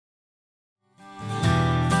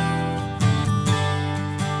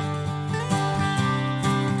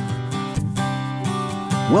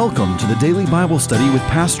Welcome to the Daily Bible Study with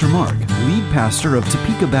Pastor Mark, lead pastor of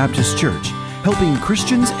Topeka Baptist Church, helping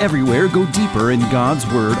Christians everywhere go deeper in God's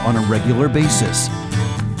Word on a regular basis.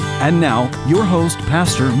 And now, your host,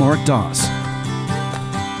 Pastor Mark Doss.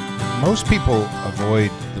 Most people avoid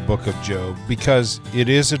the book of Job because it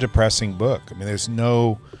is a depressing book. I mean, there's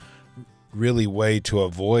no really way to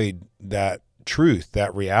avoid that truth,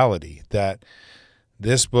 that reality, that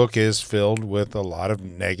this book is filled with a lot of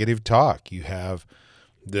negative talk. You have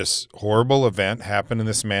this horrible event happen in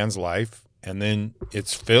this man's life, and then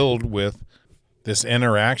it's filled with this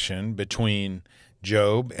interaction between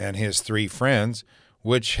Job and his three friends,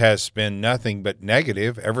 which has been nothing but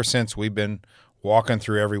negative ever since we've been walking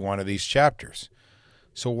through every one of these chapters.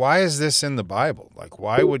 So why is this in the Bible? Like,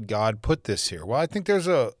 why would God put this here? Well, I think there's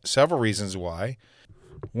several reasons why.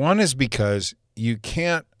 One is because you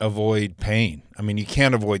can't avoid pain. I mean, you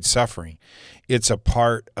can't avoid suffering. It's a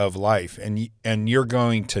part of life, and you're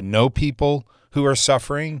going to know people who are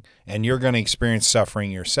suffering, and you're going to experience suffering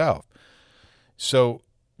yourself. So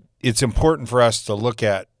it's important for us to look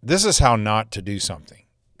at, this is how not to do something.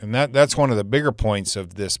 And that's one of the bigger points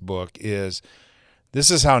of this book is, this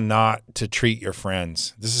is how not to treat your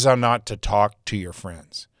friends. This is how not to talk to your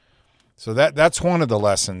friends. So that's one of the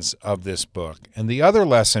lessons of this book. And the other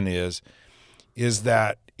lesson is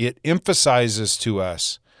that it emphasizes to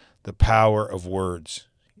us the power of words.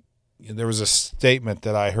 There was a statement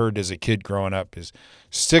that I heard as a kid growing up is,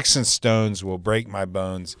 sticks and stones will break my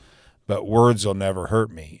bones, but words will never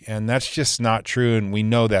hurt me. And that's just not true, and we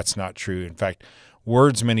know that's not true. In fact,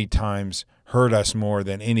 words many times hurt us more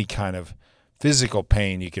than any kind of physical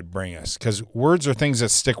pain you could bring us, because words are things that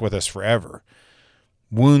stick with us forever.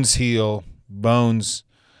 Wounds heal, bones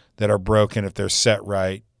that are broken, if they're set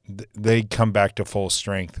right, they come back to full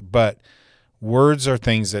strength. But words are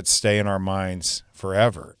things that stay in our minds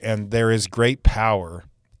forever, and there is great power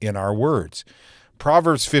in our words.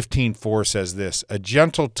 Proverbs 15:4 says this, a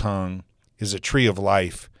gentle tongue is a tree of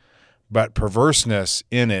life, but perverseness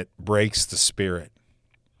in it breaks the spirit.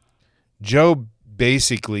 Job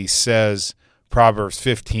basically says Proverbs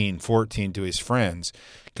 15:14 to his friends,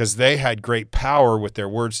 because they had great power with their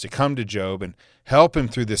words to come to Job and help him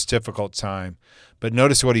through this difficult time. But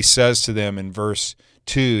notice what he says to them in verse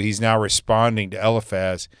 2. He's now responding to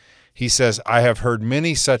Eliphaz. He says, I have heard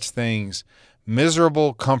many such things.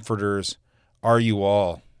 Miserable comforters are you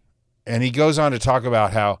all. And he goes on to talk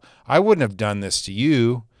about how I wouldn't have done this to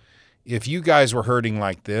you. If you guys were hurting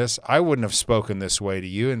like this, I wouldn't have spoken this way to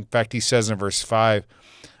you. In fact, he says in verse 5,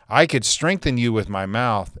 I could strengthen you with my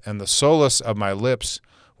mouth, and the solace of my lips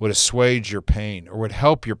would assuage your pain or would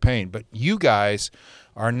help your pain. But you guys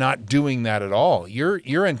are not doing that at all.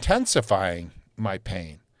 You're intensifying my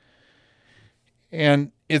pain.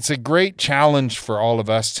 And it's a great challenge for all of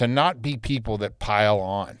us to not be people that pile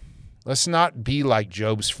on. Let's not be like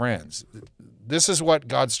Job's friends. This is what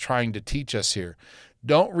God's trying to teach us here.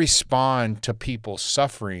 Don't respond to people's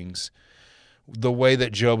sufferings the way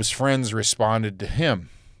that Job's friends responded to him.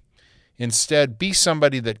 Instead, be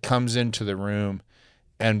somebody that comes into the room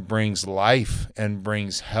and brings life and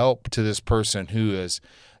brings help to this person who is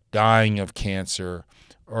dying of cancer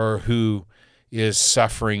or who is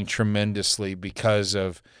suffering tremendously because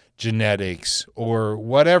of genetics or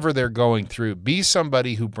whatever they're going through. Be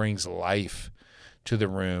somebody who brings life to the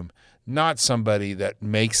room, not somebody that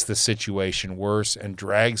makes the situation worse and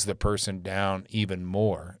drags the person down even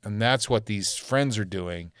more. And that's what these friends are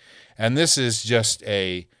doing. And this is just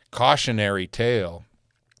a cautionary tale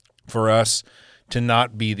for us to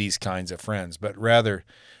not be these kinds of friends, but rather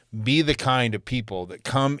be the kind of people that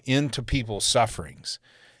come into people's sufferings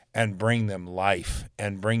and bring them life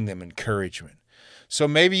and bring them encouragement. So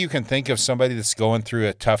maybe you can think of somebody that's going through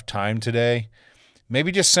a tough time today.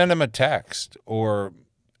 Maybe just send them a text or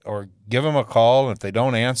give them a call. If they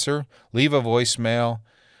don't answer, leave a voicemail,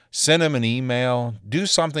 send them an email, do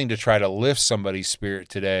something to try to lift somebody's spirit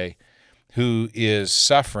today who is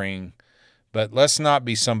suffering. But let's not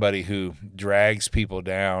be somebody who drags people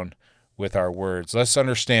down with our words. Let's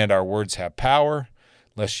understand our words have power.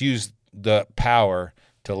 Let's use the power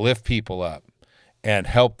to lift people up and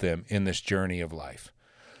help them in this journey of life.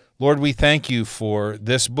 Lord, we thank you for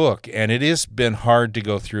this book, and it has been hard to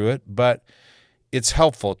go through it, but it's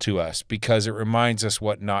helpful to us because it reminds us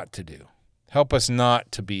what not to do. Help us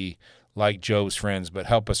not to be like Job's friends, but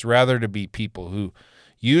help us rather to be people who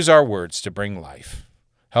use our words to bring life.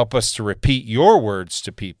 Help us to repeat your words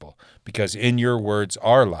to people, because in your words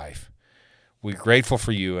are life. We're grateful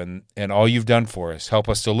for you and all you've done for us. Help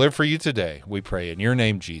us to live for you today. We pray in your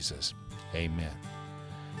name, Jesus. Amen.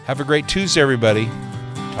 Have a great Tuesday, everybody.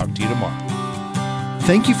 Talk to you tomorrow.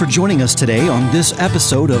 Thank you for joining us today on this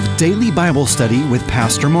episode of Daily Bible Study with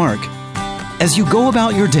Pastor Mark. As you go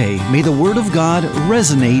about your day, may the Word of God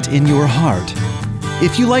resonate in your heart.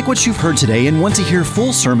 If you like what you've heard today and want to hear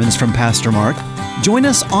full sermons from Pastor Mark, join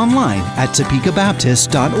us online at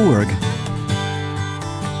topekabaptist.org.